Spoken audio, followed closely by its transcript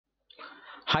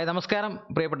Hi നമസ്കാരം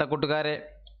പ്രിയപ്പെട്ട കൂട്ടുകാരെ,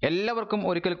 എല്ലാവർക്കും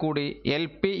ഒരിക്കൽ കൂടി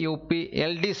LP UP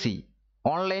LDC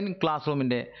online class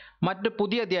റൂമിൻ്റെ മറ്റ്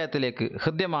പുതിയ അധ്യായത്തിലേക്ക്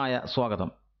ഹൃദ്യമായ സ്വാഗതം.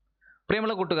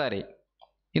 പ്രിയമുള്ള കൂട്ടുകാരെ,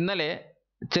 ഇന്നലെ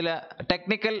ചില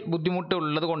ടെക്നിക്കൽ ബുദ്ധിമുട്ട്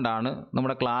ഉള്ളത് കൊണ്ടാണ്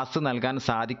നമ്മുടെ ക്ലാസ് നൽകാൻ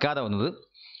സാധിക്കാതെ വന്നത്.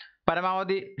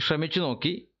 പരമാവധി ശ്രമിച്ചു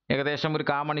നോക്കി, ഏകദേശം ഒരു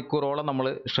കാമണിക്കൂറോളം നമ്മൾ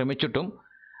ശ്രമിച്ചിട്ടും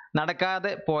നടക്കാതെ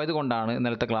പോയത് കൊണ്ടാണ്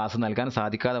ഇന്നലത്തെ ക്ലാസ് നൽകാൻ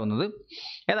സാധിക്കാതെ വന്നത്.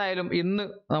 ഏതായാലും ഇന്ന്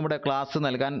നമ്മുടെ ക്ലാസ്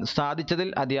നൽകാൻ സാധിച്ചതിൽ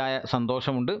അതിയായ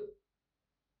സന്തോഷമുണ്ട്.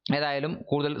 ഏതായാലും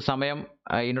കൂടുതൽ സമയം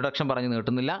ഇൻട്രൊഡക്ഷൻ പറഞ്ഞ്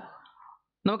നീട്ടുന്നില്ല.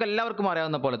 നമുക്കെല്ലാവർക്കും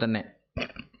അറിയാവുന്ന പോലെ തന്നെ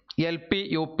LP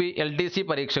UP LDC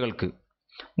പരീക്ഷകൾക്ക്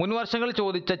മുൻവർഷങ്ങൾ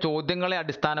ചോദിച്ച ചോദ്യങ്ങളെ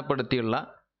അടിസ്ഥാനപ്പെടുത്തിയുള്ള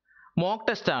മോക്ക്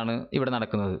ടെസ്റ്റാണ് ഇവിടെ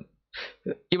നടക്കുന്നത്.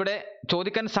 ഇവിടെ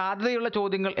ചോദിക്കാൻ സാധ്യതയുള്ള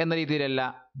ചോദ്യങ്ങൾ എന്ന രീതിയിലല്ല,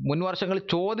 മുൻവർഷങ്ങൾ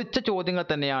ചോദിച്ച ചോദ്യങ്ങൾ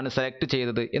തന്നെയാണ് സെലക്ട്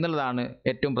ചെയ്തത് എന്നുള്ളതാണ്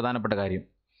ഏറ്റവും പ്രധാനപ്പെട്ട കാര്യം.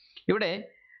 ഇവിടെ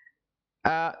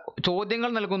ചോദ്യങ്ങൾ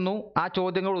നൽകുന്നു, ആ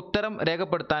ചോദ്യങ്ങൾ ഉത്തരം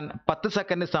രേഖപ്പെടുത്താൻ 10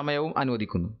 സെക്കൻഡ് സമയവും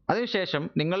അനുവദിക്കുന്നു. അതിനുശേഷം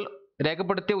നിങ്ങൾ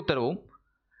രേഖപ്പെടുത്തിയ ഉത്തരവും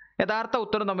യഥാർത്ഥ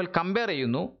ഉത്തരവും തമ്മിൽ കമ്പയർ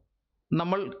ചെയ്യുന്നു.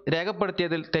 നമ്മൾ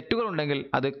രേഖപ്പെടുത്തിയതിൽ തെറ്റുകളുണ്ടെങ്കിൽ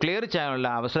അത് ക്ലിയർ ചെയ്യാനുള്ള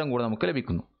അവസരം കൂടെ നമുക്ക്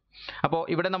ലഭിക്കുന്നു. അപ്പോൾ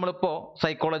ഇവിടെ നമ്മളിപ്പോൾ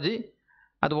സൈക്കോളജി,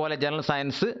 അതുപോലെ ജനറൽ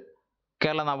സയൻസ്,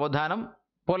 കേരള നവോത്ഥാനം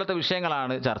പോലത്തെ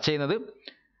വിഷയങ്ങളാണ് ചർച്ച ചെയ്യുന്നത്.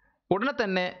 ഉടനെ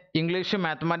തന്നെ ഇംഗ്ലീഷ്,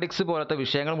 മാത്തമാറ്റിക്സ് പോലത്തെ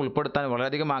വിഷയങ്ങളും ഉൾപ്പെടുത്താൻ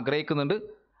വളരെയധികം ആഗ്രഹിക്കുന്നുണ്ട്.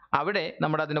 അവിടെ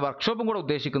നമ്മുടെ അതിന് വർക്ക്ഷോപ്പും കൂടെ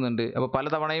ഉദ്ദേശിക്കുന്നുണ്ട്. അപ്പോൾ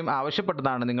പലതവണയും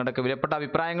ആവശ്യപ്പെട്ടതാണ് നിങ്ങളുടെയൊക്കെ വിലപ്പെട്ട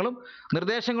അഭിപ്രായങ്ങളും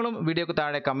നിർദ്ദേശങ്ങളും വീഡിയോക്ക്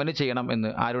താഴെ കമൻറ്റ് ചെയ്യണം എന്ന്.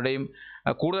 ആരുടെയും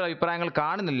കൂടുതൽ അഭിപ്രായങ്ങൾ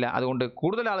കാണുന്നില്ല, അതുകൊണ്ട്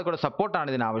കൂടുതൽ ആളുകളുടെ സപ്പോർട്ടാണ്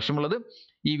ഇതിന് ആവശ്യമുള്ളത്.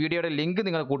 ഈ വീഡിയോയുടെ ലിങ്ക്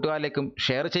നിങ്ങളുടെ കൂട്ടുകാരിലേക്കും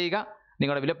ഷെയർ ചെയ്യുക.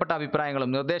 നിങ്ങളുടെ വിലപ്പെട്ട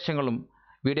അഭിപ്രായങ്ങളും നിർദ്ദേശങ്ങളും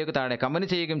വീഡിയോക്ക് താഴെ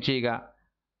കമൻറ്റ് ചെയ്യുകയും ചെയ്യുക.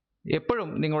 എപ്പോഴും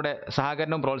നിങ്ങളുടെ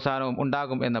സഹകരണവും പ്രോത്സാഹനവും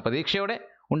ഉണ്ടാകും എന്ന പ്രതീക്ഷയോടെ,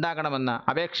 ഉണ്ടാകണമെന്ന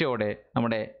അപേക്ഷയോടെ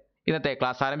നമ്മുടെ ഇന്നത്തെ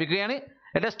ക്ലാസ് ആരംഭിക്കുകയാണ്.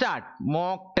 Let us start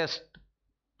mock test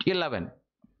 11.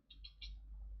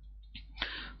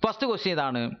 First question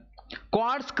ഇതാണ്: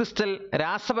 ക്വാർട്സ് ക്രിസ്റ്റൽ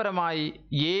രാസപരമായി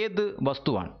ഏത്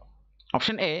വസ്തുവാണ്?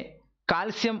 Option A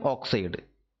calcium oxide,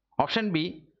 option B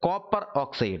copper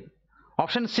oxide,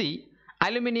 option C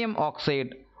aluminium oxide,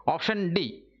 option D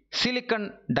silicon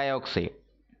dioxide.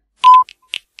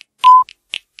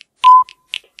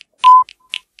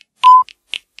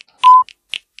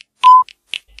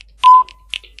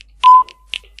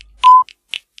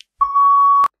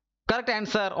 Correct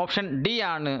answer option D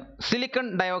ആണ്. സിലിക്കൺ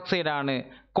ഡയോക്സൈഡ് ആണ്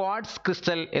quartz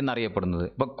crystal എന്നറിയപ്പെടുന്നത്.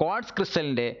 അപ്പോൾ quartz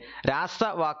ക്രിസ്റ്റലിൻ്റെ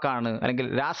രാസവാക്കാണ് അല്ലെങ്കിൽ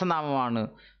രാസനാമമാണ്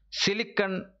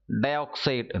silicon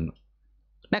dioxide എന്ന്.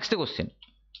 Next question: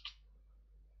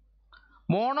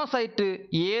 monocyte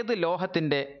ഏത്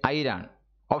ലോഹത്തിൻ്റെ അയിരാണ്?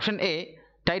 Option A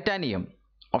titanium,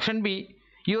 option B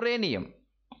uranium,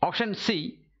 option C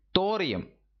thorium,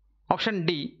 option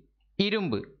D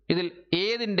ഇരുമ്പ്. ഇതിൽ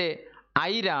ഏതിൻ്റെ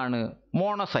അയിരാണ്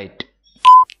monocyte?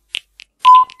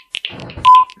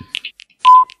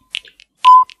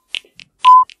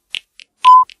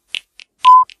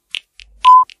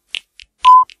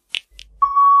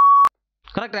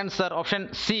 Correct answer option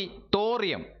C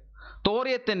thorium.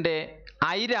 തോറിയത്തിൻ്റെ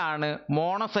അയിരാണ്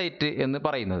monocyte എന്ന്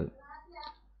പറയുന്നത്.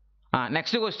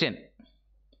 നെക്സ്റ്റ്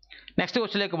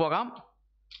ക്വസ്റ്റ്യനിലേക്ക് പോകാം.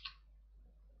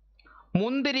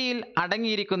 മുന്തിരിയിൽ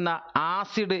അടങ്ങിയിരിക്കുന്ന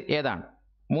ആസിഡ് ഏതാണ്?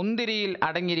 മുന്തിരിയിൽ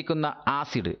അടങ്ങിയിരിക്കുന്ന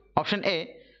acid: option A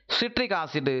citric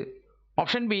acid,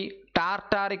 option B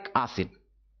tartaric acid,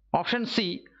 option C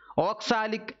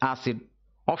oxalic acid,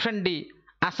 option D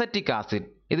acetic acid.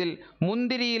 ഇതിൽ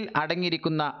മുന്തിരിയിൽ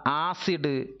അടങ്ങിയിരിക്കുന്ന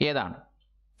ആസിഡ് ഏതാണ്?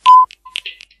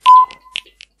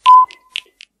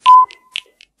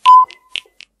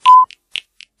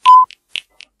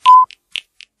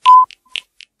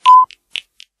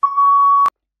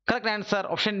 കറക്റ്റ് ആൻസർ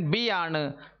ഓപ്ഷൻ ബി ആണ്.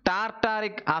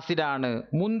 ടാർട്ടാറിക് ആസിഡ് ആണ്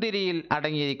മുന്തിരിയിൽ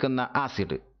അടങ്ങിയിരിക്കുന്ന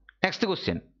ആസിഡ്. നെക്സ്റ്റ്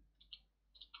ക്വസ്റ്റ്യൻ: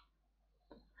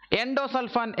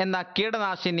 എൻഡോസൾഫാൻ എന്ന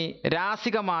കീടനാശിനി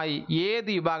രാസികമായി ഏത്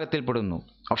വിഭാഗത്തിൽപ്പെടുന്നു?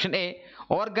 Option A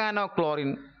organo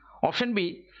chlorine, option B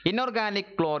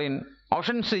inorganic chlorine,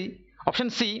 option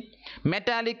C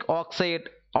metallic oxide,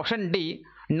 option D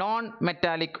non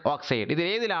metallic oxide. ഇത്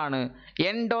ഏതിലാണ്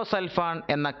എൻഡോസൾഫാൻ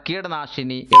എന്ന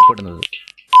കീടനാശിനി ഏർപ്പെടുന്നത്?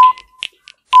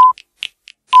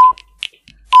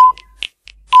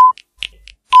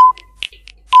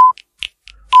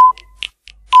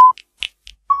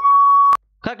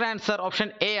 കറക്റ്റ് ആൻസർ ഓപ്ഷൻ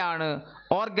എ ആണ്.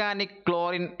 ഓർഗാനിക്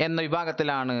ക്ലോറിൻ എന്ന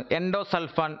വിഭാഗത്തിലാണ്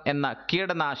എൻഡോസൾഫാൻ എന്ന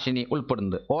കീടനാശിനി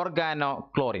ഉൾപ്പെടുന്നത്. Organo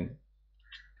chlorine.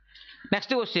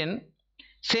 നെക്സ്റ്റ് ക്വസ്റ്റ്യൻ: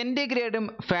 സെന്റിഗ്രേഡും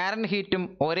ഫാരൻഹീറ്റും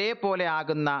ഒരേപോലെ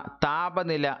ആകുന്ന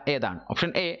താപനില ഏതാണ്?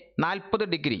 Option A 40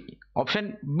 degree, option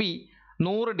B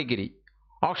 100 degree,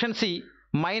 option C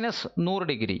 -100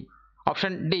 degree,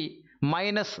 option D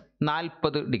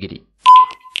 -40 degree.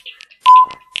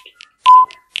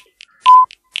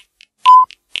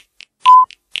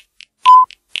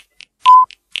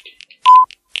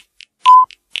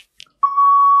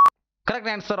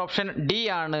 Correct answer option D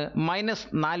ആണ്,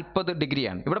 -40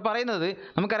 ഡിഗ്രിയാണ്. ഇവിടെ പറയുന്നത്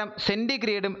നമുക്കറിയാം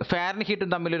സെൻറ്റിഗ്രേഡും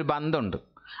ഫാരൻഹീറ്റും തമ്മിലൊരു ബന്ധമുണ്ട്.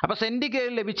 അപ്പോൾ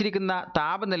സെൻറ്റിഗ്രേഡിൽ ലഭിച്ചിരിക്കുന്ന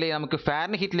താപനിലയെ നമുക്ക്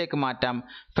ഫാരൻഹീറ്റിലേക്ക് മാറ്റാം,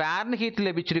 ഫാരൻഹീറ്റിൽ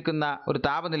ലഭിച്ചിരിക്കുന്ന ഒരു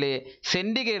താപനിലയെ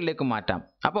സെൻറ്റിഗ്രേഡിലേക്ക് മാറ്റാം.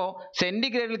 അപ്പോൾ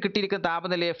സെൻറ്റിഗ്രേഡിൽ കിട്ടിയിരിക്കുന്ന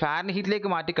താപനിലയെ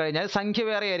ഫാരൻഹീറ്റിലേക്ക് മാറ്റിക്കഴിഞ്ഞാൽ സംഖ്യ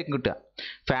വേറെ ആയിരിക്കും കിട്ടുക.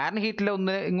 ഫാരൻഹീറ്റിൽ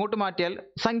ഒന്ന് ഇങ്ങോട്ട് മാറ്റിയാൽ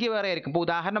സംഖ്യ വേറെ ആയിരിക്കും. ഇപ്പോൾ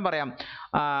ഉദാഹരണം പറയാം,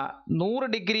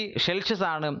 100 ഡിഗ്രി സെൽഷ്യസ്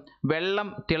ആണ് വെള്ളം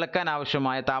തിളക്കാൻ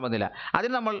ആവശ്യമായ താപനില.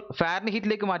 അതിന് നമ്മൾ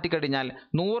ഫാരൻഹീറ്റിലേക്ക് മാറ്റിക്കഴിഞ്ഞാൽ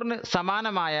 100ന്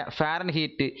സമാനമായ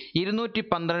ഫാരൻഹീറ്റ്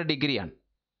 212 ഡിഗ്രിയാണ്.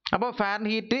 അപ്പോൾ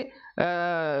ഫാരൻഹീറ്റ്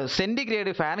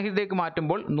സെൻറ്റിഗ്രേഡ് ഫാരൻഹീറ്റിലേക്ക്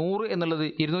മാറ്റുമ്പോൾ 100 എന്നുള്ളത്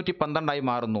 212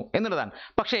 മാറുന്നു എന്നുള്ളതാണ്.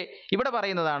 പക്ഷേ ഇവിടെ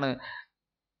പറയുന്നതാണ്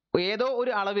ഏതോ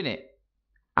ഒരു അളവിനെ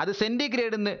അത്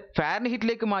സെൻറ്റിഗ്രേഡിൽ നിന്ന്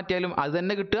ഫാരൻഹീറ്റിലേക്ക് മാറ്റിയാലും അത്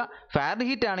തന്നെ കിട്ടുക,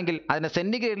 ഫാരൻഹീറ്റ് ആണെങ്കിൽ അതിനെ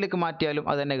സെൻറ്റിഗ്രേഡിലേക്ക് മാറ്റിയാലും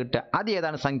അത് തന്നെ കിട്ടുക. അത്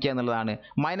ഏതാണ് സംഖ്യ എന്നുള്ളതാണ്,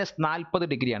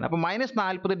 -40 ഡിഗ്രിയാണ്. അപ്പോൾ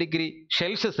 -40 ഡിഗ്രി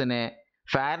സെൽഷ്യസിനെ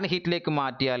ഫാരൻഹീറ്റിലേക്ക്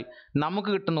മാറ്റിയാൽ നമുക്ക്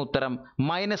കിട്ടുന്ന ഉത്തരം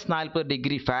 -40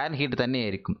 ഡിഗ്രി ഫാരൻഹീറ്റ്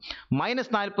തന്നെയായിരിക്കും.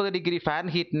 -40 ഡിഗ്രി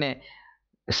ഫാരൻഹീറ്റിനെ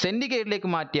സെൻറ്റിഗ്രേഡിലേക്ക്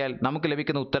മാറ്റിയാൽ നമുക്ക്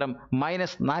ലഭിക്കുന്ന ഉത്തരം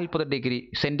 -40 ഡിഗ്രി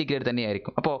സെൻറ്റിഗ്രേഡ്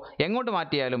തന്നെയായിരിക്കും. അപ്പോൾ എങ്ങോട്ട്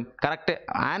മാറ്റിയാലും കറക്റ്റ്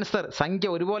ആൻസർ സംഖ്യ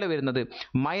ഒരുപോലെ വരുന്നത്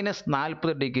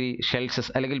 -40 ഡിഗ്രി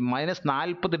സെൽഷ്യസ് അല്ലെങ്കിൽ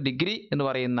 -40 ഡിഗ്രി എന്ന്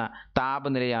പറയുന്ന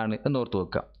താപനിലയാണ് എന്ന് ഓർത്ത്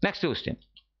വെക്കുക. നെക്സ്റ്റ് ക്വസ്റ്റ്യൻ,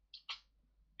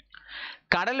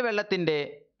 കടൽ വെള്ളത്തിൻ്റെ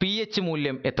pH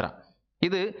മൂല്യം എത്ര?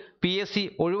 ഇത് PSC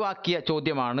ഒഴിവാക്കിയ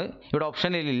ചോദ്യമാണ്, ഇവിടെ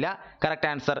ഓപ്ഷനിലില്ല. കറക്റ്റ്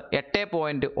ആൻസർ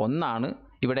 8.1 ആണ്.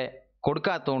 ഇവിടെ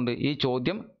കൊടുക്കാത്തതുകൊണ്ട് ഈ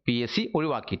ചോദ്യം PSC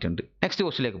ഒഴിവാക്കിയിട്ടുണ്ട്. നെക്സ്റ്റ്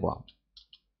ക്വസ്റ്റ്യനിലേക്ക് പോകാം.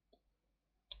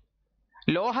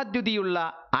 ലോഹദ്യുതിയുള്ള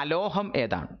അലോഹം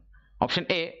ഏതാണ്? Option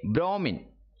A bromine,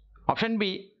 option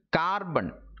B carbon,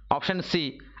 option C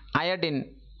iodine,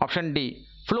 option D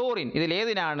florin.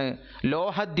 ഇതിലേതിനാണ്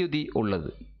ലോഹദ്യുതി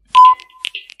ഉള്ളത്?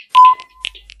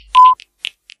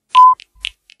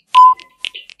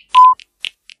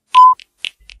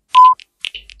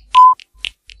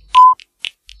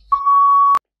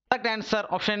 കറക്റ്റ് ആൻസർ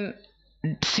ഓപ്ഷൻ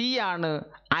സി ആണ്,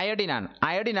 അയഡിനാണ്.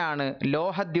 അയഡിനാണ്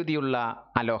ലോഹദ്യുതിയുള്ള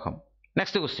അലോഹം.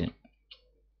 നെക്സ്റ്റ് ക്വസ്റ്റ്യൻ,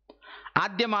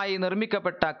 ആദ്യമായി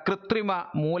നിർമ്മിക്കപ്പെട്ട കൃത്രിമ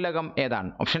മൂലകം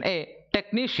ഏതാണ്? Option A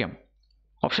technetium,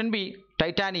 option B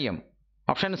titanium,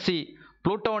 option C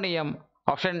plutonium,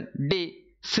 option D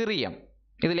cerium.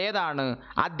 ഇതിലേതാണ്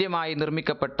ആദ്യമായി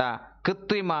നിർമ്മിക്കപ്പെട്ട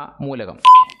കൃത്രിമ മൂലകം?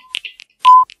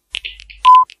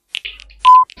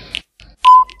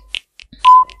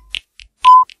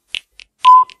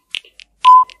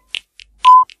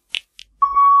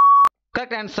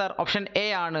 കറക്റ്റ് ആൻസർ ഓപ്ഷൻ എ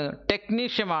ആണ്,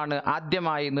 ടെക്നീഷ്യമാണ്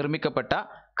ആദ്യമായി നിർമ്മിക്കപ്പെട്ട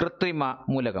കൃത്രിമ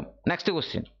മൂലകം. നെക്സ്റ്റ്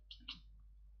ക്വസ്റ്റ്യൻ,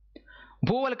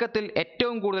 ഭൂവൽക്കത്തിൽ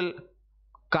ഏറ്റവും കൂടുതൽ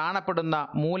കാണപ്പെടുന്ന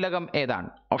മൂലകം ഏതാണ്?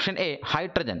 Option A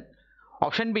hydrogen,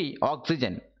 option B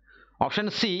oxygen, option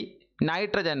C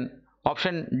nitrogen,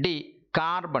 option D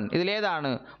carbon.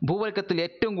 ഇതിലേതാണ് ഭൂവൽക്കത്തിൽ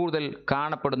ഏറ്റവും കൂടുതൽ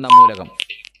കാണപ്പെടുന്ന മൂലകം?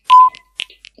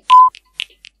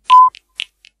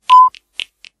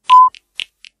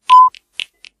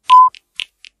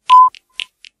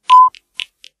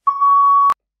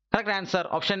 കറക്റ്റ് ആൻസർ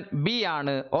ഓപ്ഷൻ ബി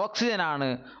ആണ്, ഓക്സിജൻ ആണ്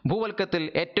ഭൂവൽക്കത്തിൽ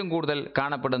ഏറ്റവും കൂടുതൽ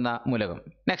കാണപ്പെടുന്ന മൂലകം.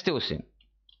 നെക്സ്റ്റ് ക്വസ്റ്റ്യൻ,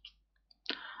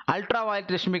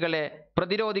 അൾട്രാവയലറ്റ് രശ്മികളെ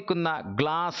പ്രതിരോധിക്കുന്ന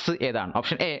ഗ്ലാസ് ഏതാണ്?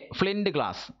 Option A flint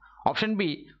glass, option B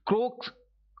Crookes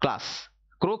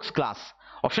glass,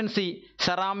 option C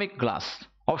ceramic glass,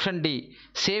 option D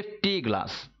safety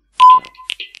glass.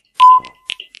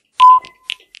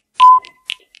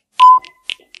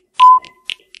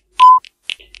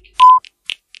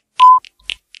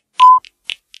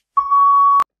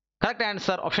 Correct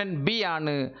answer option B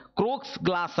ആണ്, ക്രൂക്സ്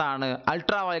ഗ്ലാസ് ആണ്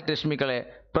അൾട്രാവയലറ്റ് രശ്മികളെ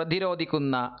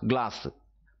പ്രതിരോധിക്കുന്ന ഗ്ലാസ്.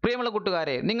 പ്രിയമുള്ള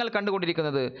കൂട്ടുകാരെ, നിങ്ങൾ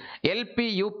കണ്ടുകൊണ്ടിരിക്കുന്നത് LP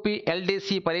UP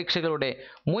LDC പരീക്ഷകളുടെ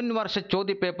മുൻവർഷ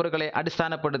ചോദ്യപേപ്പറുകളെ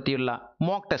അടിസ്ഥാനപ്പെടുത്തിയുള്ള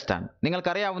മോക്ക് ടെസ്റ്റാണ്.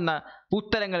 നിങ്ങൾക്കറിയാവുന്ന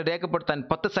ഉത്തരങ്ങൾ രേഖപ്പെടുത്താൻ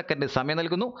 10 സെക്കൻഡ് സമയം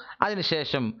നൽകുന്നു.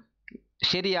 അതിനുശേഷം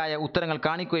ശരിയായ ഉത്തരങ്ങൾ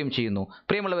കാണിക്കുകയും ചെയ്യുന്നു.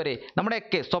 പ്രിയമുള്ളവരെ,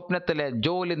 നമ്മുടെയൊക്കെ സ്വപ്നത്തിലെ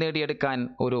ജോലി നേടിയെടുക്കാൻ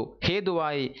ഒരു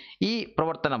ഹേതുവായി ഈ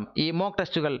പ്രവർത്തനം, ഈ മോക്ക്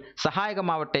ടെസ്റ്റുകൾ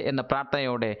സഹായകമാവട്ടെ എന്ന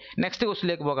പ്രാർത്ഥനയോടെ നെക്സ്റ്റ്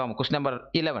ക്വസ്റ്റ്യനിലേക്ക് പോകാം. ക്വസ്റ്റ്യൻ നമ്പർ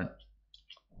 11,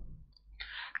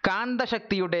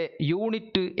 കാന്തശക്തിയുടെ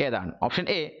യൂണിറ്റ് ഏതാണ്? Option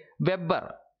A weber,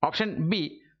 option B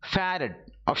farad,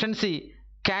 option C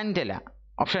candela,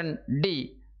 option D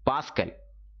Pascal.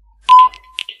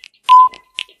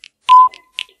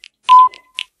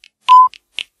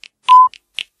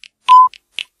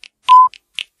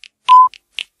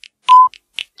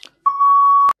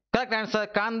 Correct answer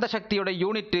കാന്തശക്തിയുടെ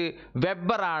unit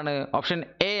weber ആണ്. ഓപ്ഷൻ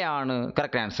എ ആണ്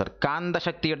കറക്റ്റ് ആൻസർ.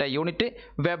 കാന്തശക്തിയുടെ യൂണിറ്റ്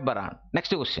വെബർ ആണ്.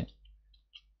 നെക്സ്റ്റ് ക്വസ്റ്റ്യൻ,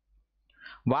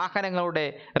 വാഹനങ്ങളുടെ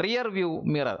റിയർ വ്യൂ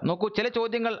മിറർ. നോക്കൂ, ചില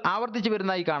ചോദ്യങ്ങൾ ആവർത്തിച്ച്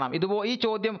വരുന്നതായി കാണാം. ഈ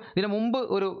ചോദ്യം ഇതിനു മുമ്പ്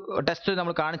ഒരു ടെസ്റ്റ്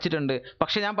നമ്മൾ കാണിച്ചിട്ടുണ്ട്.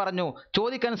 പക്ഷെ ഞാൻ പറഞ്ഞു,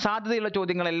 ചോദിക്കാൻ സാധ്യതയുള്ള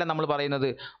ചോദ്യങ്ങളെല്ലാം നമ്മൾ പറയുന്നത്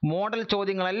മോഡൽ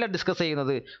ചോദ്യങ്ങളല്ല ഡിസ്കസ്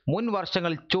ചെയ്യുന്നത്, മുൻ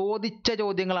വർഷങ്ങൾ ചോദിച്ച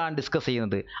ചോദ്യങ്ങളാണ് ഡിസ്കസ്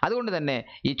ചെയ്യുന്നത്. അതുകൊണ്ട് തന്നെ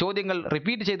ഈ ചോദ്യങ്ങൾ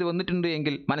റിപ്പീറ്റ് ചെയ്ത് വന്നിട്ടുണ്ട്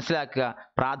എങ്കിൽ മനസ്സിലാക്കുക,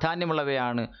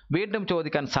 പ്രാധാന്യമുള്ളവയാണ്, വീണ്ടും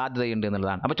ചോദിക്കാൻ സാധ്യതയുണ്ട്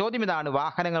എന്നുള്ളതാണ്. അപ്പോൾ ചോദ്യം ഇതാണ്: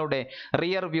 വാഹനങ്ങളുടെ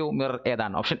റിയർ വ്യൂ മിറർ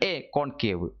ഏതാണ്? Option A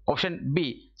concave, option B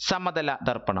സമതല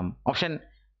ദർപ്പണം, option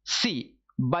C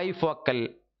bifocal,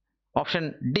 option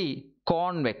D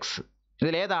convex.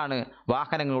 ഇതിലേതാണ്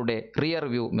വാഹനങ്ങളുടെ rear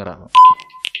view mirror?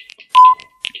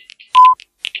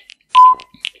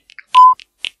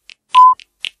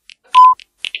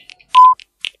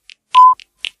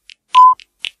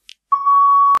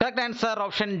 Correct answer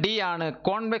option D ആണ്.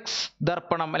 കോൺവെക്സ്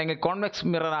ദർപ്പണം അല്ലെങ്കിൽ കോൺവെക്സ്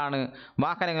മിറർ ആണ്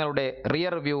വാഹനങ്ങളുടെ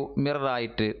റിയർ വ്യൂ മിറർ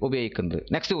ആയിട്ട് ഉപയോഗിക്കുന്നത്.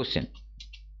 നെക്സ്റ്റ് ക്വസ്റ്റ്യൻ: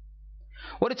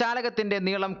 ഒരു ചാലകത്തിന്റെ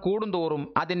നീളം കൂടുന്തോറും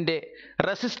അതിന്റെ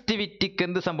റെസിസ്റ്റിവിറ്റിക്ക്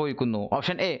എന്ത് സംഭവിക്കുന്നു?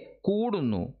 ഓപ്ഷൻ എ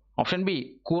കൂടുന്നു, ഓപ്ഷൻ ബി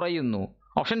കുറയുന്നു,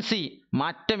 ഓപ്ഷൻ സി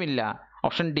മാറ്റമില്ല,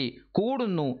 ഓപ്ഷൻ ഡി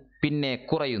കൂടുന്നു പിന്നെ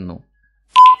കുറയുന്നു.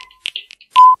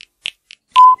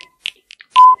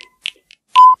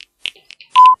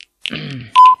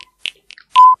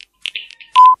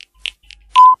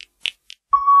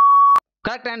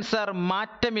 കറക്റ്റ് ആൻസർ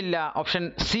മാറ്റമില്ല, ഓപ്ഷൻ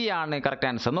സി ആണ് കറക്റ്റ്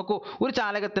ആൻസർ. നോക്കൂ, ഒരു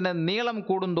ചാലകത്തിന്റെ നീളം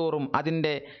കൂടുന്തോറും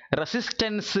അതിൻ്റെ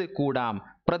റെസിസ്റ്റൻസ് കൂടാം,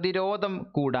 പ്രതിരോധം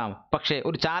കൂടാം. പക്ഷേ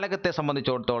ഒരു ചാലകത്തെ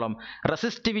സംബന്ധിച്ചിടത്തോളം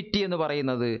റെസിസ്റ്റിവിറ്റി എന്ന്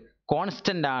പറയുന്നത്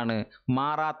കോൺസ്റ്റന്റ് ആണ്,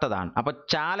 മാറാത്തതാണ്. അപ്പോൾ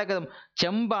ചാലകം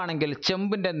ചെമ്പാണെങ്കിൽ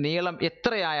ചെമ്പിൻ്റെ നീളം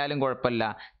എത്രയായാലും കുഴപ്പമില്ല,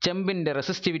 ചെമ്പിൻ്റെ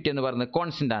റെസിസ്റ്റിവിറ്റി എന്ന് പറയുന്നത്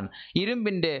കോൺസ്റ്റന്റ് ആണ്.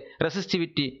 ഇരുമ്പിൻ്റെ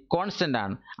റെസിസ്റ്റിവിറ്റി കോൺസ്റ്റന്റ്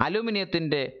ആണ്,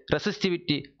 അലൂമിനിയത്തിൻ്റെ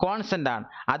റെസിസ്റ്റിവിറ്റി കോൺസ്റ്റന്റ് ആണ്.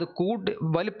 അത്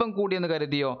വലിപ്പം കൂടിയെന്ന്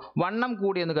കരുതിയോ വണ്ണം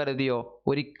കൂടിയെന്ന് കരുതിയോ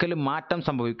ഒരിക്കലും മാറ്റം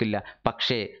സംഭവിക്കില്ല.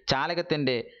 പക്ഷേ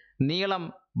ചാലകത്തിൻ്റെ നീളം,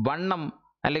 വണ്ണം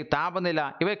അല്ലെങ്കിൽ താപനില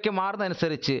ഇവയൊക്കെ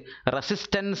മാറുന്നതനുസരിച്ച്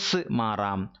റെസിസ്റ്റൻസ്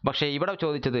മാറാം. പക്ഷേ ഇവിടെ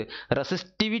ചോദിച്ചത്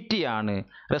റെസിസ്റ്റിവിറ്റിയാണ്.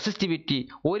 റെസിസ്റ്റിവിറ്റി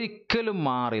ഒരിക്കലും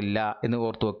മാറില്ല എന്ന്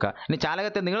ഓർത്തു വെക്കുക. ഇനി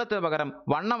ചാലകത്തെ നീളത്തിന് പകരം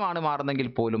വണ്ണമാണ് മാറുന്നെങ്കിൽ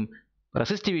പോലും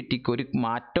റെസിസ്റ്റിവിറ്റിക്ക് ഒരു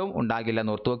മാറ്റവും ഉണ്ടാകില്ല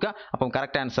എന്ന് ഓർത്തു വെക്കുക. അപ്പം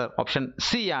കറക്റ്റ് ആൻസർ ഓപ്ഷൻ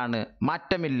സി ആണ്,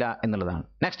 മാറ്റമില്ല എന്നുള്ളതാണ്.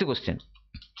 നെക്സ്റ്റ് ക്വസ്റ്റ്യൻ: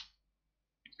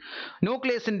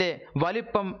 ന്യൂക്ലിയസിന്റെ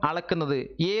വലിപ്പം അളക്കുന്നത്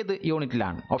ഏത്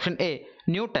യൂണിറ്റിലാണ്? Option A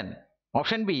newton,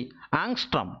 option B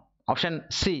angstrom, option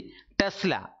C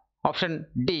Tesla, option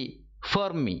D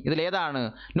Fermi. ഇതിലേതാണ്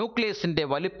ന്യൂക്ലിയസിന്റെ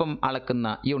വലിപ്പം അളക്കുന്ന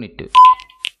unit?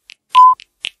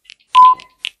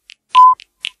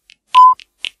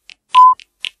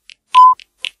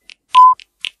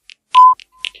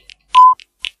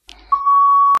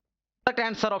 Correct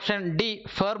answer option D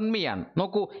ഫെർമിയാണ്.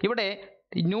 നോക്കൂ, ഇവിടെ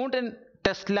ന്യൂട്ടൺ,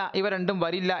 ടെസ്ല ഇവ രണ്ടും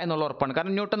വരില്ല എന്നുള്ള ഉറപ്പാണ്.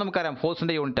 കാരണം ന്യൂട്ടൺ നമുക്കറിയാം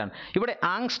ഫോഴ്സിന്റെ യൂണിറ്റ് ആണ്. ഇവിടെ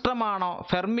ആങ്സ്ട്രം ആണോ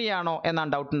ഫെർമി ആണോ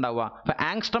എന്നാണ് ഡൗട്ട് ഉണ്ടാവുക. അപ്പോൾ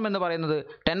ആങ്സ്ട്രം എന്ന് പറയുന്നത്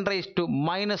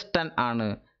 10⁻⁻10 ആണ്.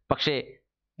 പക്ഷേ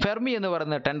ഫെർമി എന്ന്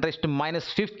പറയുന്നത്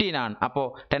 10⁻⁻15 ആണ്. അപ്പോൾ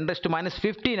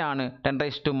 10⁻⁻15 ആണ്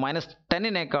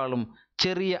 10⁻⁻10-നേക്കാളും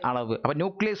ചെറിയ അളവ്. അപ്പോൾ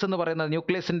ന്യൂക്ലിയസ് എന്ന് പറയുന്നത്,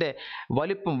 ന്യൂക്ലിയസിന്റെ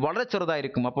വലിപ്പം വളരെ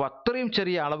ചെറുതായിരിക്കും. അപ്പോൾ അത്രയും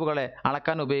ചെറിയ അളവുകളെ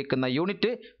അളക്കാൻ ഉപയോഗിക്കുന്ന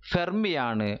യൂണിറ്റ്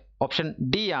ഫെർമിയാണ്. ഓപ്ഷൻ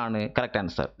ഡി ആണ് കറക്റ്റ്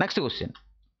ആൻസർ. നെക്സ്റ്റ് ക്വസ്റ്റ്യൻ: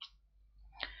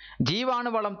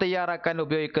 ജീവാണുവളം തയ്യാറാക്കാൻ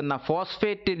ഉപയോഗിക്കുന്ന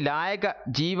ഫോസ്ഫേറ്റ് ലായക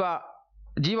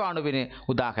ജീവാണുവിന്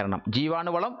ഉദാഹരണം?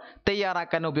 ജീവാണുവളം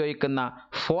തയ്യാറാക്കാൻ ഉപയോഗിക്കുന്ന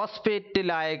ഫോസ്ഫേറ്റ്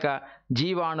ലായക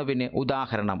ജീവാണുവിന്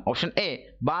ഉദാഹരണം? Option A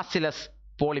bacillus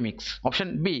polymyxa, option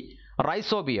B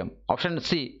rhizobium, option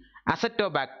C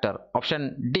acetobacter, option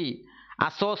D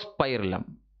Azospirillum.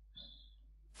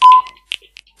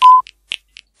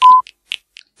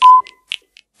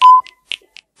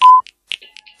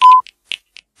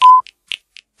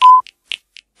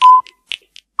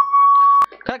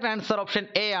 Correct answer option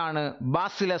A ആണ്,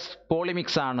 ബാസിലസ്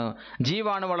പോളിമിക്സ് ആണ്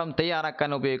ജീവാണുവളം തയ്യാറാക്കാൻ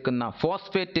ഉപയോഗിക്കുന്ന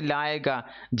ഫോസ്ഫേറ്റ് ലായക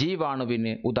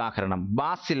ജീവാണുവിന് ഉദാഹരണം.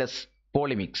 Bacillus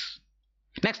polymyxa.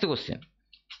 നെക്സ്റ്റ് ക്വസ്റ്റ്യൻ: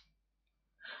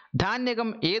 ധാന്യകം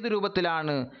ഏത്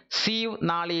രൂപത്തിലാണ് സീവ്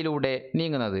നാളിയിലൂടെ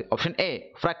നീങ്ങുന്നത്? Option A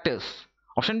ഫ്രക്ടേഴ്സ്,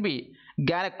 option B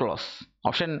galactose,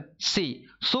 option C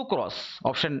sucrose,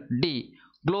 option D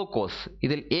glucose.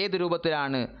 ഇതിൽ ഏത്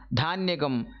രൂപത്തിലാണ്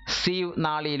ധാന്യകം സീവ്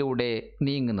നാളിയിലൂടെ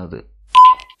നീങ്ങുന്നത്?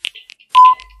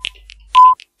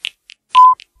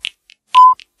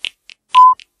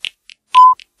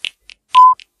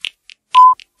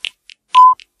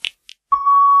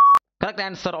 കറക്റ്റ്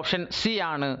ആൻസർ ഓപ്ഷൻ സി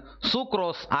ആണ്,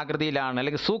 സൂക്രോസ് ആകൃതിയിലാണ്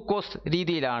അല്ലെങ്കിൽ സൂക്കോസ്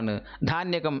രീതിയിലാണ്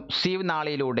ധാന്യകം സീവ്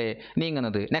നാളിയിലൂടെ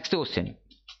നീങ്ങുന്നത്. നെക്സ്റ്റ് ക്വസ്റ്റ്യൻ: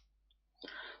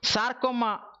 സാർക്കോമ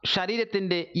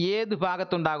ശരീരത്തിന്റെ ഏത്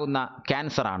ഭാഗത്തുണ്ടാകുന്ന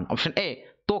ക്യാൻസർ ആണ്? ഓപ്ഷൻ എ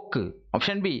ത്വക്ക്,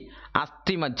 ഓപ്ഷൻ ബി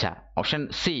അസ്ഥിമജ്ജ, ഓപ്ഷൻ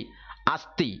സി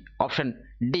അസ്ഥി, ഓപ്ഷൻ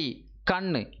ഡി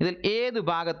കണ്ണ്. ഇതിൽ ഏത്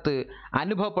ഭാഗത്ത്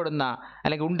അനുഭവപ്പെടുന്ന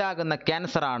അല്ലെങ്കിൽ ഉണ്ടാകുന്ന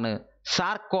ക്യാൻസർ ആണ്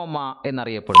സാർക്കോമ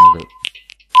എന്നറിയപ്പെടുന്നത്?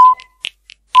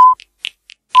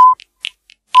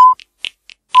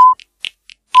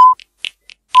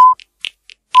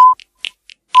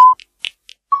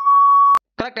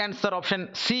 കറക്റ്റ് ആൻസർ ഓപ്ഷൻ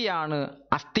സി ആണ്.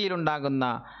 അസ്ഥിയിലുണ്ടാകുന്ന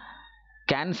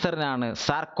ക്യാൻസറിനാണ്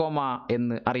സാർക്കോമ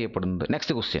എന്ന് അറിയപ്പെടുന്നത്.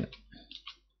 Next question.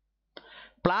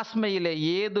 പ്ലാസ്മയിലെ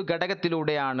ഏതു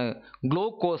ഘടകത്തിലൂടെയാണ്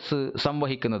ഗ്ലൂക്കോസ്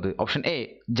സംവഹിക്കുന്നത്? ഓപ്ഷൻ എ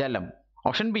ജലം,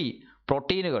 ഓപ്ഷൻ ബി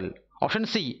പ്രോട്ടീനുകൾ, ഓപ്ഷൻ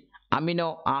സി അമിനോ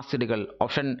ആസിഡുകൾ,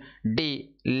 option D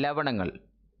ലവണങ്ങൾ.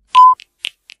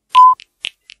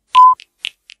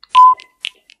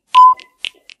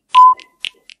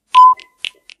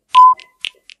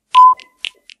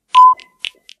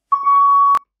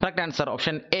 Correct answer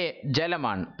option A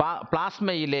ജലമാണ്.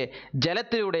 പ്ലാസ്മയിലെ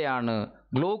ജലത്തിലൂടെയാണ്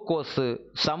ഗ്ലൂക്കോസ്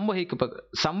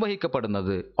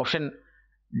സംവഹിക്കപ്പെടുന്നത്. ഓപ്ഷൻ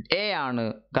എ ആണ്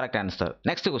correct answer.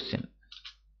 Next question.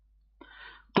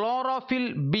 Chlorophyll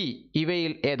B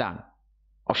ഇവയിൽ ഏതാണ്?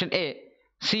 Option A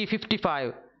C55,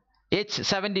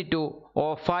 H72,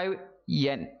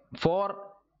 O5N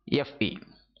 4Fe.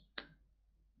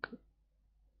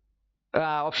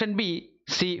 Option B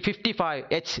C55,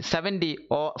 H70,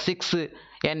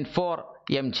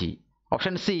 O6N4Mg.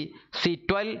 Option C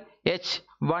C12,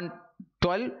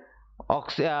 H112,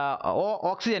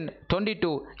 oxygen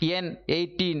 22,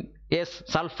 N18S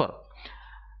sulphur.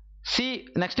 C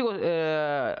next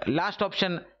last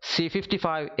option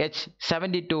C55,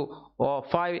 H72,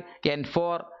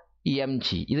 O5N4Mg.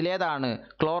 ഇതിലേതാണ്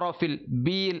chlorophyll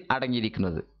ബിയിൽ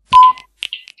അടങ്ങിയിരിക്കുന്നത്?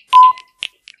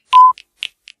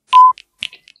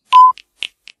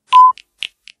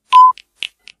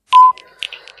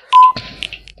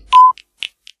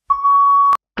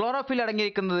 Chlorophyll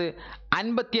അടങ്ങിയിരിക്കുന്നത്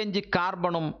 55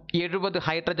 കാർബണും 70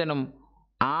 ഹൈഡ്രജനും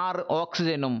 6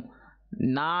 ഓക്സിജനും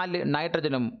 4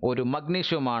 നൈട്രജനും 1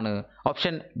 മഗ്നീഷ്യവുമാണ്.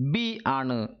 Option B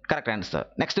ആണ് correct answer.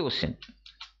 Next question.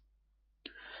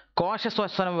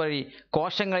 കോശശ്വസനം വഴി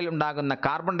കോശങ്ങളിൽ ഉണ്ടാകുന്ന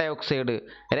കാർബൺ ഡൈ ഓക്സൈഡ്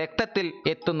രക്തത്തിൽ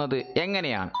എത്തുന്നത്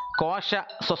എങ്ങനെയാണ്? കോശ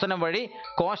ശ്വസനം വഴി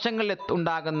കോശങ്ങളിൽ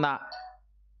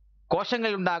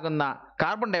ഉണ്ടാകുന്ന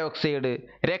കാർബൺ ഡൈ ഓക്സൈഡ്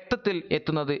രക്തത്തിൽ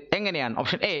എത്തുന്നത് എങ്ങനെയാണ്?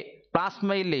 ഓപ്ഷൻ എ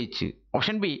പ്ലാസ്മയിൽ ലയിച്ച്,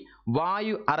 ഓപ്ഷൻ ബി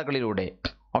വായു അറകളിലൂടെ,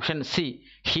 ഓപ്ഷൻ സി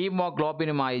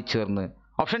ഹീമോഗ്ലോബിനുമായി ചേർന്ന്,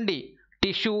 ഓപ്ഷൻ ഡി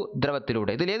ടിഷ്യൂ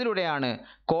ദ്രവത്തിലൂടെ. ഇതിലേതിലൂടെയാണ്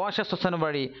കോശശ്വസനം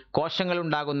വഴി കോശങ്ങളിൽ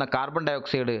ഉണ്ടാകുന്ന കാർബൺ ഡൈ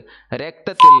ഓക്സൈഡ്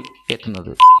രക്തത്തിൽ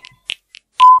എത്തുന്നത്?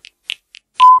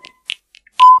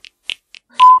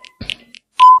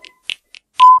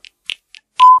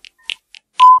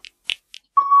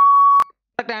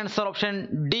 കറക്റ്റ് ആൻസർ ഓപ്ഷൻ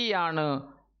ഡി ആണ്.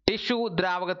 ടിഷ്യൂ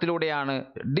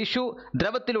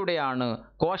ദ്രവത്തിലൂടെയാണ്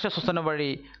കോശശ്വസനം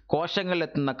വഴി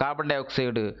കോശങ്ങളിലെത്തുന്ന കാർബൺ ഡൈ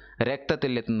ഓക്സൈഡ്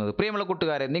രക്തത്തിൽ എത്തുന്നത്. പ്രിയമുള്ള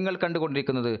കൂട്ടുകാരെ, നിങ്ങൾ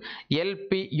കണ്ടുകൊണ്ടിരിക്കുന്നത്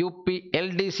LP, UP,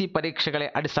 LDC പരീക്ഷകളെ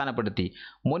അടിസ്ഥാനപ്പെടുത്തി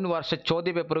മുൻവർഷ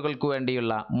ചോദ്യപേപ്പറുകൾക്ക്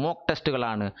വേണ്ടിയുള്ള മോക്ക്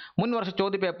ടെസ്റ്റുകളാണ്. മുൻവർഷ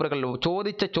ചോദ്യപേപ്പറുകൾ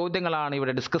ചോദിച്ച ചോദ്യങ്ങളാണ്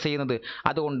ഇവിടെ ഡിസ്കസ് ചെയ്യുന്നത്.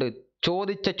 അതുകൊണ്ട്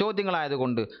ചോദിച്ച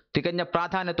ചോദ്യങ്ങളായതുകൊണ്ട് തികഞ്ഞ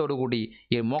പ്രാധാന്യത്തോടുകൂടി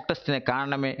ഈ മോക്ക് ടെസ്റ്റിനെ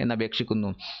കാണണമേ എന്ന് അപേക്ഷിക്കുന്നു.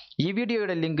 ഈ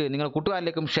വീഡിയോയുടെ ലിങ്ക് നിങ്ങൾ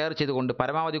കൂട്ടുകാരിലേക്കും ഷെയർ ചെയ്തുകൊണ്ട്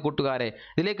പരമാവധി കൂട്ടുകാരെ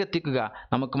ഇതിലേക്ക് എത്തിക്കുക.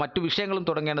 നമുക്ക് മറ്റു വിഷയങ്ങളും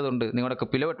തുടങ്ങേണ്ടതുണ്ട്. നിങ്ങളുടെ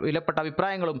വിലപ്പെട്ട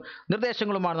അഭിപ്രായങ്ങളും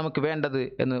നിർദ്ദേശങ്ങളുമാണ് നമുക്ക് വേണ്ടത്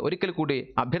എന്ന് ഒരിക്കൽ കൂടി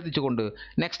അഭ്യർത്ഥിച്ചുകൊണ്ട്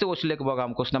നെക്സ്റ്റ് ക്വസ്റ്റ്യനിലേക്ക് പോകാം.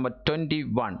 Question number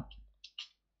 21.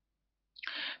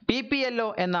 PPLO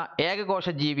എന്ന ഏകകോശ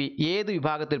ജീവി ഏത്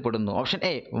വിഭാഗത്തിൽപ്പെടുന്നു? Option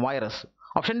A virus,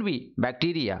 option B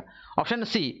bacteria, option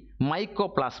C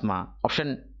mycoplasma, option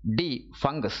D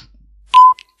fungus.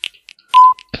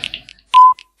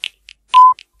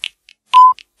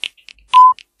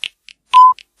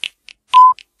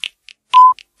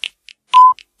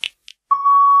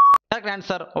 Correct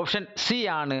answer option C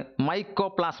ആണ്.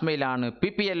 മൈക്കോപ്ലാസ്മയിലാണ്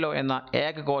PPLO എന്ന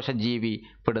ഏകകോശ ജീവി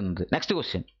പെടുന്നത്. Next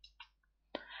question.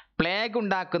 പ്ലേഗ്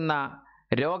ഉണ്ടാക്കുന്ന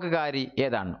രോഗകാരി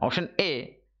ഏതാണ്? Option A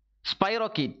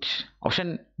സ്പൈറോക്കീറ്റ്, option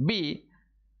B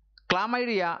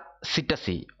ക്ലാമൈഡിയ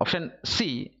സിറ്റസി, option C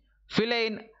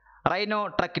ഫിലൈൻ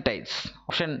റൈനോട്രക്കിറ്റൈസ്,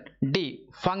 option D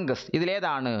fungus.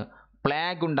 ഇതിലേതാണ്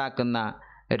പ്ലേഗ് ഉണ്ടാക്കുന്ന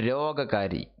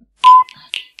രോഗകാരി?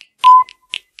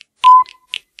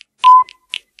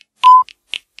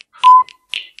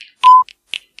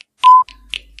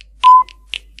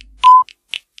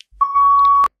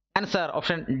 ആൻസർ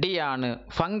ഓപ്ഷൻ ഡി ആണ്.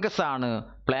 Fungus ആണ്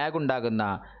പ്ലേഗ് ഉണ്ടാകുന്ന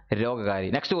രോഗകാരി.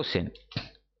 Next question.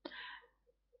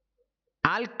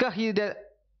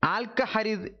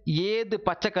 ആൽക്കഹരിദ് ഏത്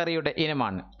പച്ചക്കറിയുടെ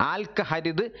ഇനമാണ്?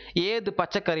 ആൽക്കഹരിദ് ഏത്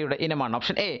പച്ചക്കറിയുടെ ഇനമാണ്?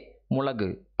 ഓപ്ഷൻ എ മുളക്,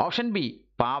 ഓപ്ഷൻ ബി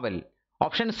പാവൽ,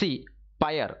 ഓപ്ഷൻ സി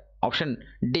പയർ, ഓപ്ഷൻ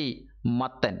ഡി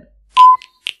മത്തൻ.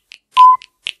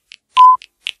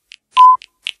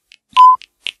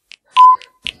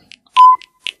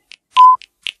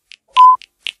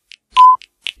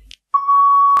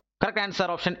 കറക്റ്റ് ആൻസർ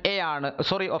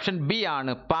ഓപ്ഷൻ ബി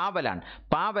ആണ്, പാവലാണ്.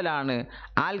 പാവലാണ്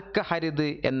ആൽക്കഹരിത്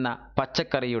എന്ന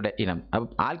പച്ചക്കറിയുടെ ഇനം. അപ്പം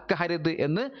ആൽക്കഹരിത്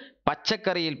എന്ന്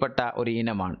പച്ചക്കറിയിൽപ്പെട്ട ഒരു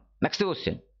ഇനമാണ്. Next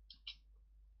question.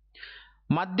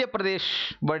 മധ്യപ്രദേശ്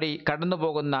വഴി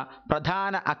കടന്നുപോകുന്ന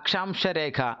പ്രധാന അക്ഷാംശ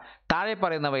രേഖ താഴെ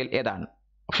പറയുന്നവയിൽ ഏതാണ്?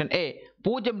 Option A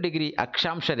 0 degree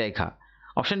അക്ഷാംശ Rekha,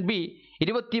 option B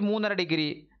 23.5 degree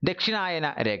ദക്ഷിണായന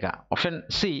Rekha, option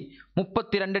C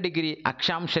 32 degree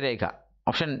അക്ഷാംശ Rekha,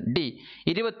 option D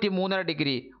 23.5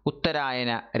 degree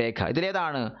ഉത്തരായന രേഖ.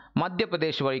 ഇതിലേതാണ്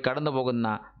മധ്യപ്രദേശ് വഴി കടന്നുപോകുന്ന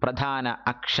പ്രധാന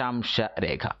അക്ഷാംശ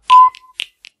രേഖ?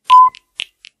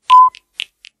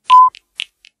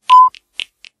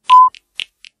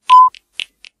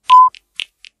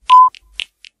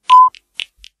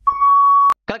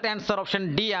 കറക്റ്റ് ആൻസർ ഓപ്ഷൻ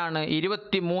ഡി ആണ്,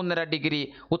 23.5 ഡിഗ്രി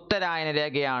ഉത്തരായന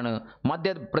രേഖയാണ്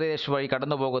മധ്യപ്രദേശ് വഴി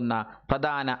കടന്നുപോകുന്ന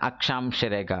പ്രധാന അക്ഷാംശ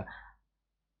രേഖ.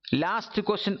 Last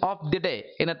question of the day,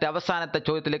 ഇന്നത്തെ അവസാനത്തെ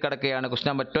ചോദ്യത്തിലേക്ക് കടക്കുകയാണ്.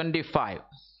 Question number 25.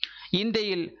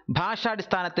 ഇന്ത്യയിൽ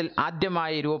ഭാഷാടിസ്ഥാനത്തിൽ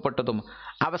ആദ്യമായി രൂപപ്പെട്ടതും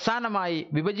അവസാനമായി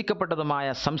വിഭജിക്കപ്പെട്ടതുമായ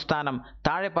സംസ്ഥാനം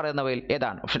താഴെ പറയുന്നവയിൽ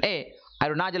ഏതാണ്? Option A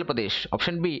Arunachal Pradesh,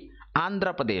 option B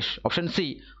Andhra Pradesh, option C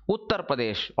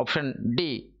Uttar Pradesh, option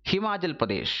D Himachal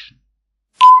Pradesh.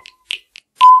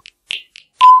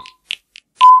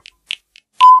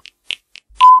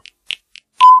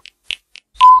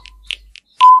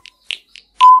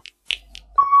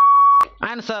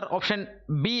 Answer option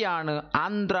B ആണ്,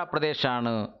 ആന്ധ്രാപ്രദേശ്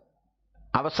ആണ്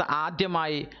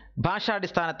ആദ്യമായി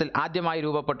ഭാഷാടിസ്ഥാനത്തിൽ ആദ്യമായി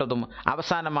രൂപപ്പെട്ടതും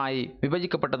അവസാനമായി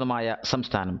വിഭജിക്കപ്പെട്ടതുമായ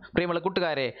സംസ്ഥാനം. പ്രിയമുള്ള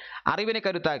കൂട്ടുകാരെ, അറിവിനെ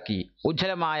കരുത്താക്കി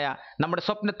ഉജ്ജ്വലമായ നമ്മുടെ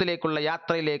സ്വപ്നത്തിലേക്കുള്ള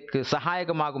യാത്രയിലേക്ക്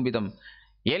സഹായകമാകും വിധം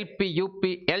LP, UP,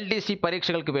 LDC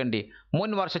പരീക്ഷകൾക്ക് വേണ്ടി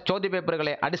മുൻവർഷ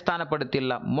ചോദ്യപേപ്പറുകളെ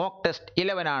അടിസ്ഥാനപ്പെടുത്തിയുള്ള മോക്ക് ടെസ്റ്റ്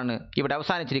 11 ആണ് ഇവിടെ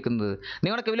അവസാനിച്ചിരിക്കുന്നത്.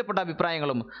 നിങ്ങൾക്ക് വിലപ്പെട്ട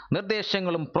അഭിപ്രായങ്ങളും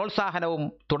നിർദ്ദേശങ്ങളും പ്രോത്സാഹനവും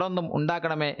തുടർന്നും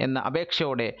ഉണ്ടാകണമേ എന്ന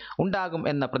അപേക്ഷയോടെ, ഉണ്ടാകും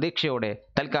എന്ന പ്രതീക്ഷയോടെ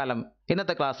തൽക്കാലം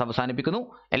ഇന്നത്തെ ക്ലാസ് അവസാനിപ്പിക്കുന്നു.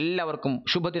 എല്ലാവർക്കും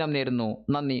ശുഭദിനം നേരുന്നു.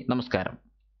 നന്ദി, നമസ്കാരം.